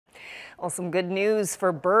Well, some good news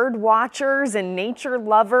for bird watchers and nature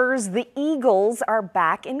lovers. The eagles are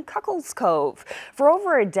back in Cuckold's Cove. For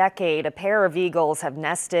over a decade, a pair of eagles have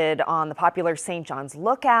nested on the popular St. John's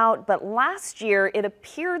Lookout, but last year it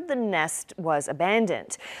appeared the nest was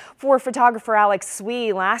abandoned. For photographer Alex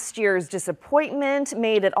Swee, last year's disappointment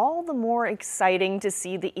made it all the more exciting to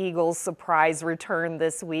see the eagles' surprise return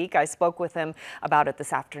this week. I spoke with him about it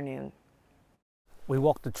this afternoon. We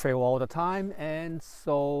walk the trail all the time, and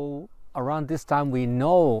so around this time we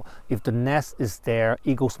know if the nest is there,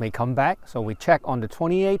 eagles may come back. So we check on the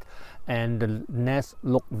 28th and the nest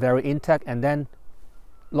looked very intact, and then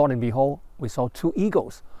lo and behold, we saw two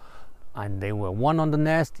eagles, and they were one on the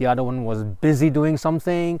nest, the other one was busy doing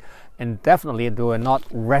something, and definitely they were not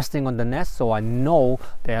resting on the nest, so I know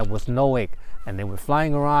there was no egg, and they were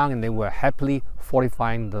flying around and they were happily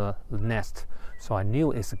fortifying the nest. So I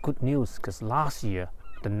knew it's good news, because last year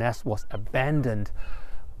the nest was abandoned.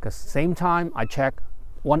 Because same time I checked,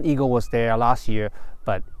 one eagle was there last year,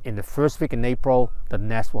 but in the first week in April, the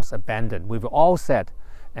nest was abandoned. We were all set,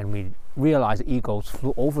 and we realized the eagles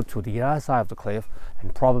flew over to the other side of the cliff,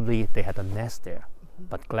 and probably they had a nest there.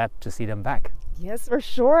 But glad to see them back. Yes, for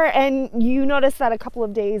sure. And you noticed that a couple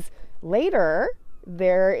of days later,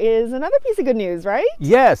 there is another piece of good news, right?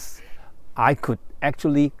 Yes, I could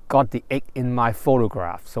actually got the egg in my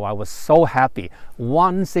photograph, so I was so happy.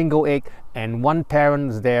 One single egg and one parent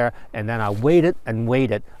was there, and then I waited and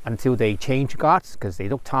waited until they changed guards, because they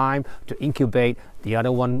took time to incubate. The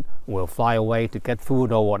other one will fly away to get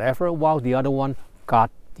food or whatever, while the other one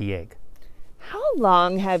got the egg. How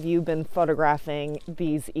long have you been photographing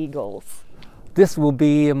these eagles? This will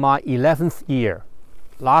be my 11th year.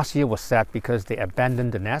 Last year was sad because they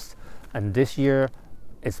abandoned the nest, and this year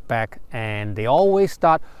it's back, and they always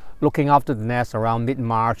start looking after the nest around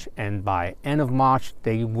mid-March, and by end of March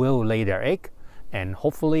they will lay their egg, and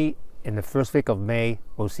hopefully in the first week of May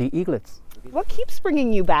we'll see eaglets. What keeps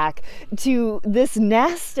bringing you back to this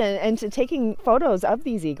nest and to taking photos of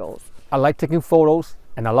these eagles? I like taking photos,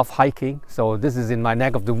 and I love hiking, so this is in my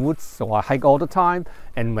neck of the woods, so I hike all the time,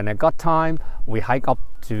 and when I got time we hike up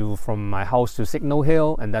from my house to Signal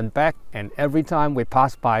Hill and then back, and every time we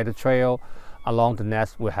pass by the trail along the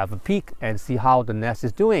nest, we'll have a peek and see how the nest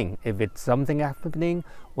is doing. If it's something happening,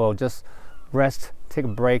 we'll just rest, take a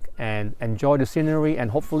break, and enjoy the scenery,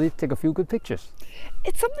 and hopefully take a few good pictures.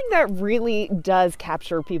 It's something that really does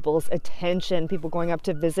capture people's attention. People going up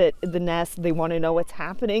to visit the nest, they want to know what's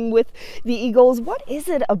happening with the eagles. What is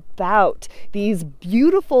it about these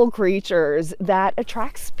beautiful creatures that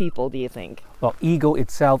attracts people, do you think? Well, eagle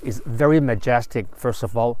itself is very majestic, first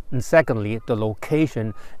of all, and secondly, the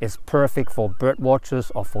location is perfect for bird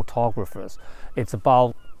watchers or photographers. It's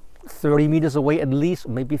about 30 meters away at least,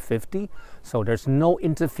 maybe 50, so there's no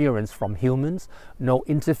interference from humans, no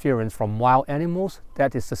interference from wild animals.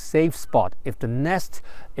 That is a safe spot. If the nest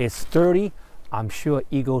is sturdy, I'm sure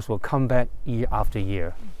eagles will come back year after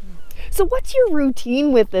year. So what's your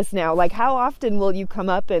routine with this now? Like, how often will you come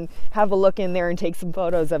up and have a look in there and take some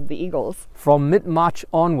photos of the eagles? From mid-March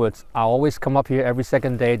onwards, I always come up here every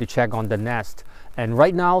second day to check on the nest. And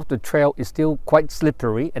right now the trail is still quite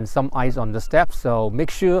slippery and some ice on the steps, so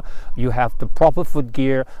make sure you have the proper foot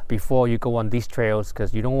gear before you go on these trails,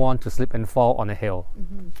 because you don't want to slip and fall on a hill.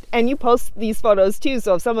 And you post these photos too,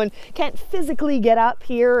 so if someone can't physically get up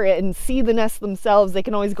here and see the nest themselves, they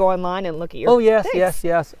can always go online and look at your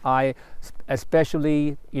yes. I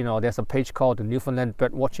especially, there's a page called the Newfoundland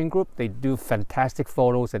Bird Watching Group. They do fantastic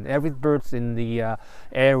photos, and every bird's in the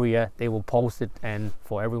area, they will post it and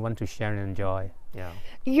for everyone to share and enjoy. Yeah.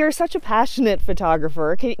 You're such a passionate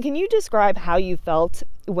photographer. Can you describe how you felt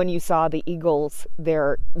when you saw the eagles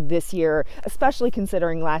there this year, especially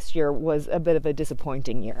considering last year was a bit of a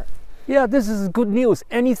disappointing year? Yeah, this is good news.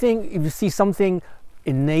 Anything, if you see something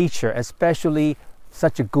in nature, especially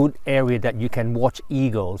such a good area that you can watch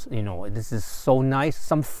eagles, this is so nice.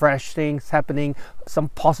 Some fresh things happening, some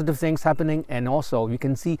positive things happening, and also you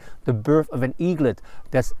can see the birth of an eaglet.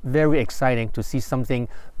 That's very exciting to see something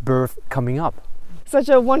birth coming up. Such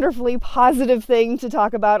a wonderfully positive thing to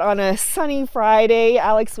talk about on a sunny Friday.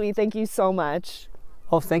 Alex Swee, thank you so much.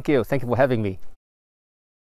 Oh, thank you. Thank you for having me.